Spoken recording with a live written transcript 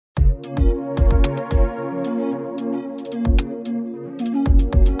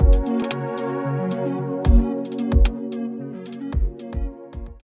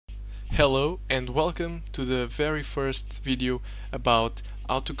welcome to the very first video about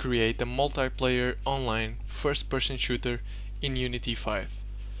how to create a multiplayer online first-person shooter in Unity 5.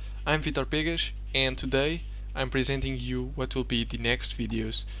 I'm Vitor Pegas, and today I'm presenting you what will be the next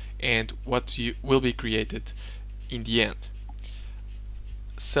videos and what will be created in the end.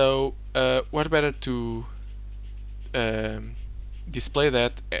 So what better to display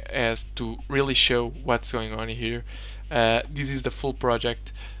that as to really show what's going on here. This is the full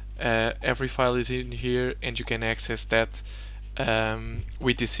project. Every file is in here and you can access that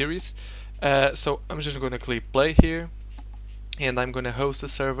with this series. So I'm just going to click play here and I'm going to host a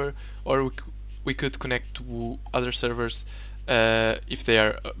server, or we could connect to other servers if they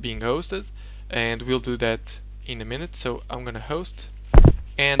are being hosted, and we'll do that in a minute. So I'm going to host,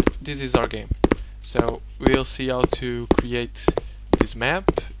 and this is our game. So we'll see how to create this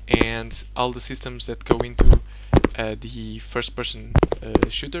map and all the systems that go into the first-person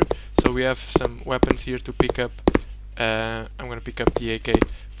shooter. So we have some weapons here to pick up. I'm going to pick up the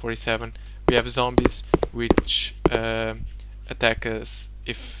AK-47. We have zombies which attack us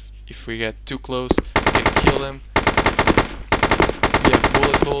if we get too close. We can kill them. We have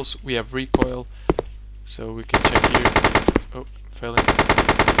bullet holes. We have recoil. So we can check here. Oh, failing.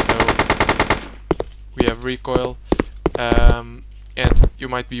 So we have recoil. And you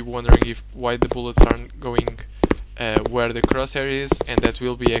might be wondering why the bullets aren't going where the crosshair is, and that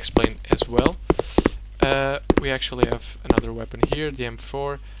will be explained as well. We actually have another weapon here, the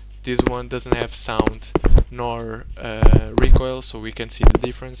M4. This one doesn't have sound nor recoil, so we can see the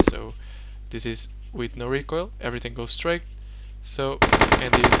difference. So this is with no recoil, everything goes straight. So,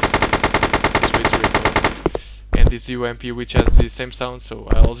 and this is with recoil. And this UMP which has the same sound, so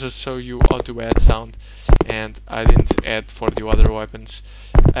I'll just show you how to add sound, and I didn't add for the other weapons.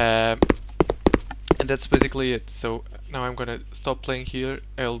 And that's basically it. So now I'm gonna stop playing here.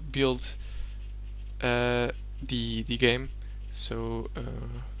 I'll build the game. So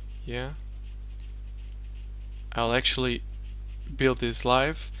yeah, I'll actually build this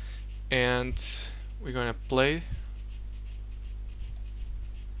live, and we're gonna play.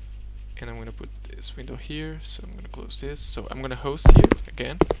 And I'm gonna put this window here, so I'm gonna close this. So I'm gonna host here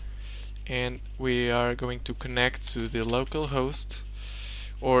again, and we are going to connect to the local host,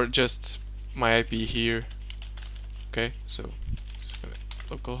 or just my IP here. Okay, so just gonna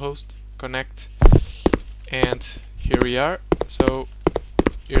localhost connect, and here we are. So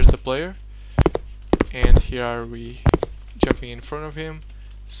here's the player, and here are we jumping in front of him,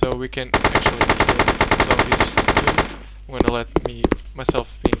 so we can actually kill zombies too. I'm gonna let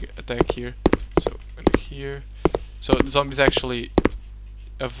myself being attacked here. So I'm gonna here. So the zombies actually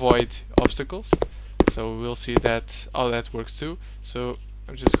avoid obstacles. So we'll see that how that works too. So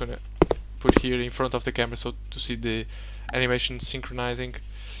I'm just gonna put here in front of the camera so to see the animation synchronizing.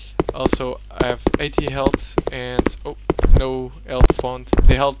 Also I have 80 health and no health spawned.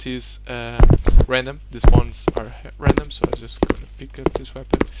 The health is random, the spawns are random, so I'm just gonna pick up this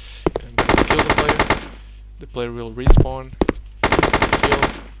weapon and I'm gonna kill the player. The player will respawn, kill,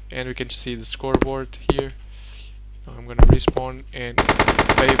 and we can see the scoreboard here. Now I'm gonna respawn and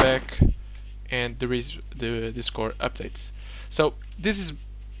pay back, and the score updates. So this is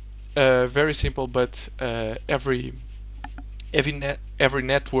very simple, but every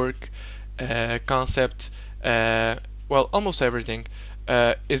network concept, well, almost everything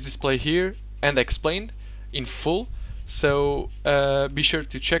is displayed here and explained in full. So be sure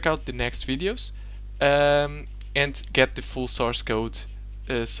to check out the next videos and get the full source code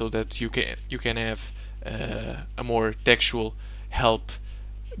so that you can have a more textual help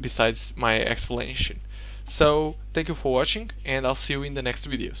besides my explanation. So thank you for watching, and I'll see you in the next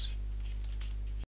videos.